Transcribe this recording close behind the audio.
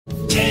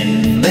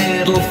10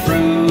 little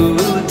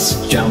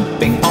fruits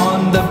jumping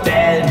on the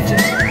bed.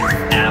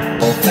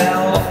 Apple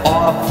fell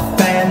off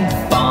and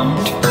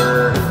bumped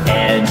her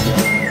head.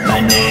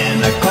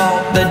 Banana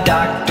called the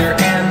doctor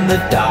and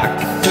the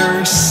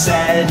doctor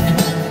said,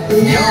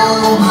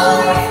 "No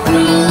more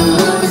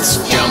fruits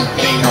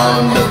jumping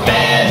on the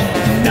bed."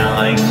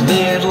 9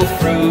 little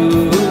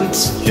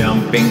fruits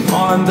jumping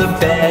on the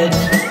bed.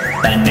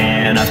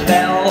 Banana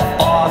fell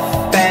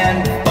off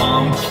and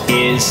bumped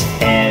his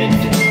head.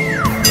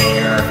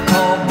 Pear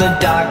called the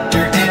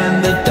doctor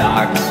and the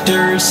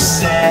doctor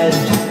said,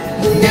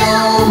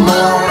 "No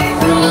more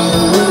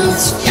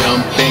fruits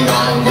jumping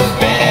on the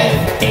bed."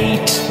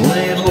 8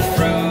 little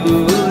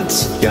fruits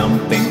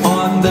jumping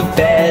on the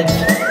bed.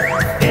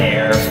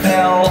 Pear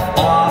fell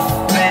off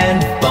and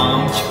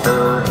bumped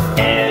her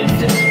head.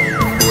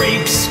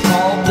 Grapes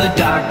called the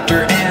doctor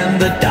and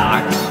the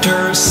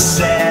doctor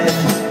said,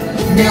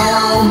 "No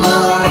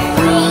more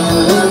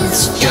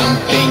fruits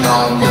jumping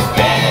on the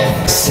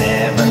bed."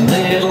 7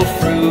 little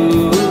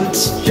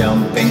fruits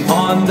jumping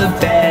on the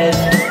bed.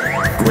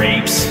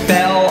 Grapes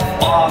fell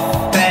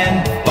off and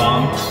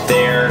bumped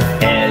their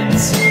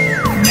heads.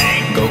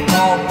 Mango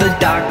called the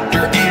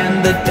doctor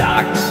and the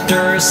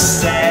doctor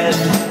said,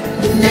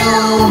 "No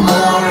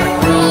more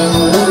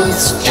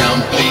fruits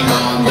jumping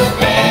on the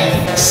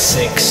bed."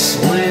 6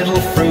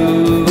 little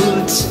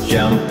fruits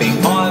jumping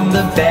on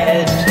the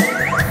bed.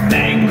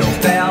 Mango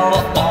fell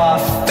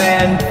off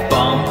and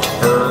bumped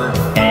her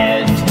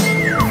head.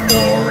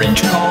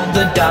 Orange called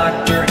the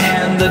doctor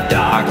and the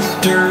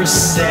doctor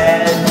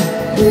said,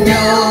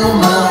 "No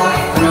more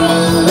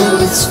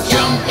fruits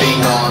jumping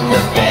on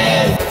the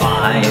bed."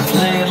 5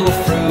 little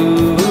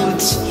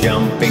fruits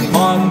jumping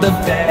on the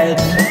bed.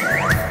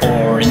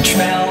 Orange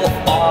fell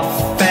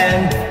off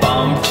and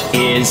bumped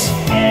his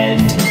head.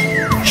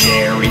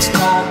 Cherries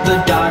called the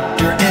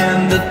doctor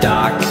and the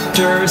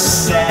doctor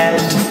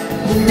said,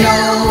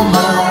 "No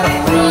more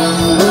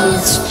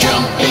fruits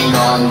jumping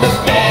on the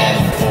bed."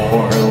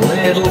 4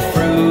 little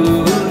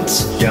fruits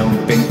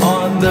jumping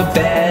on the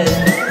bed.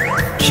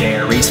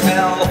 Cherries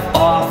fell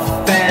off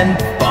and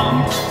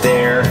bumped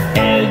their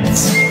heads.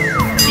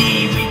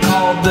 Kiwi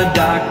called the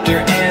doctor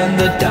and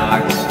the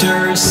doctor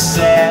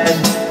said,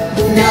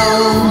 "No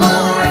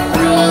more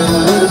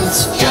fruits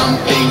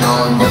jumping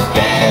on the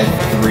bed."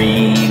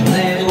 3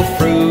 little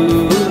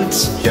fruits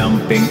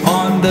jumping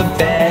on the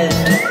bed.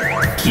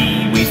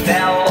 Kiwi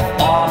fell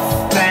off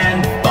and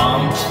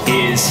bumped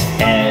his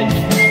head.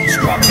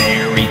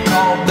 Strawberry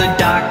called the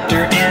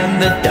doctor and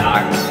the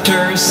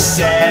doctor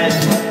said,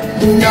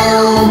 "No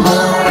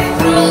more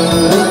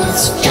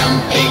fruits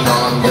jumping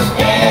on the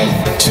bed."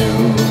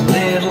 2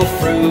 little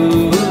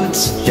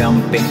fruits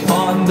jumping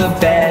on the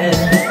bed.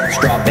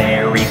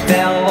 Strawberry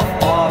fell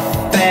off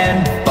and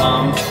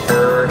bumped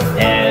her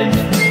head.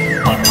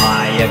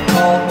 Papaya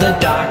called the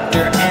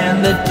doctor and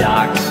the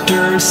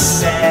doctor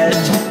said,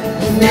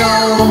 "No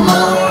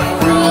more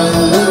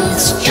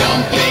fruits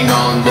jumping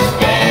on the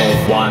bed."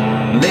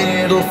 1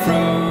 little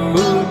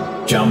fruit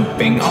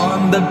jumping on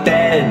the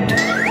bed.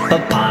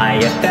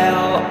 Papaya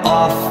fell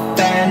off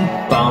and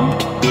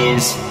bumped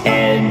his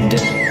head.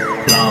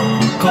 Plum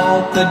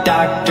called the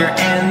doctor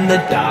and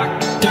the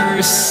doctor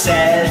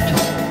said,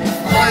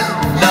 "Put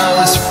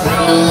those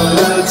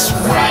fruits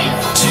right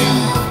to